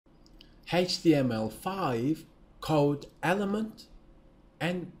HTML5 code element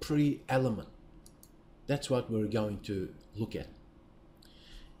and pre-element. That's what we're going to look at.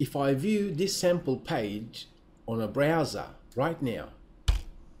 If I view this sample page on a browser right now,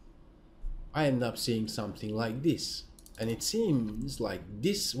 I end up seeing something like this. And it seems like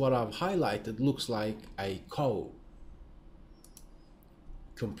this, what I've highlighted, looks like a code.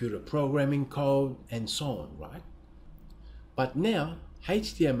 Computer programming code and so on, right? But now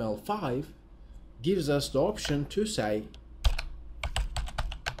HTML5 gives us the option to say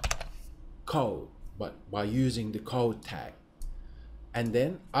code, but by using the code tag. And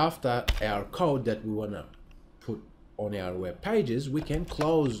then after our code that we want to put on our web pages, we can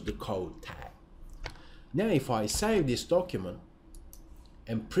close the code tag. Now if I save this document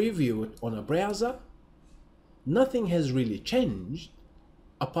and preview it on a browser, nothing has really changed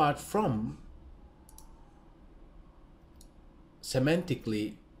apart from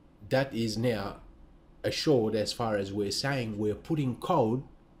semantically that is now assured as far as we're saying we're putting code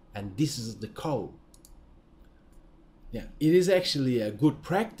and this is the code. Now it is actually a good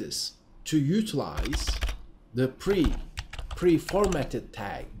practice to utilize the pre-formatted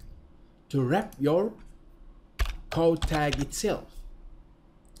tag to wrap your code tag itself.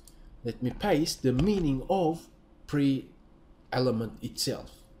 Let me paste the meaning of pre-element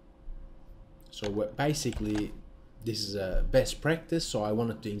itself. So basically this is a best practice, so I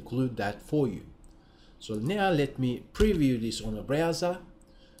wanted to include that for you. So now let me preview this on a browser.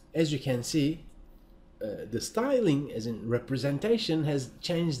 As you can see, the styling as in representation has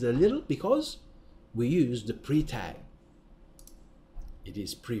changed a little because we use the pre-tag. It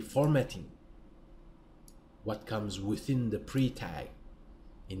is pre-formatting what comes within the pre-tag.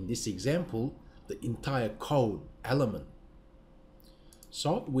 In this example, the entire code element.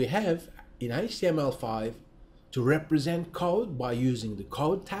 So we have in HTML5 to represent code by using the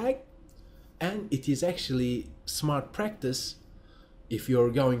code tag, and it is actually smart practice if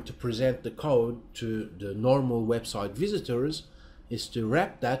you're going to present the code to the normal website visitors is to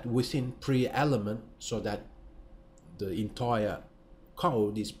wrap that within pre-element so that the entire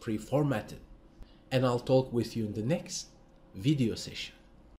code is pre-formatted. And I'll talk with you in the next video session.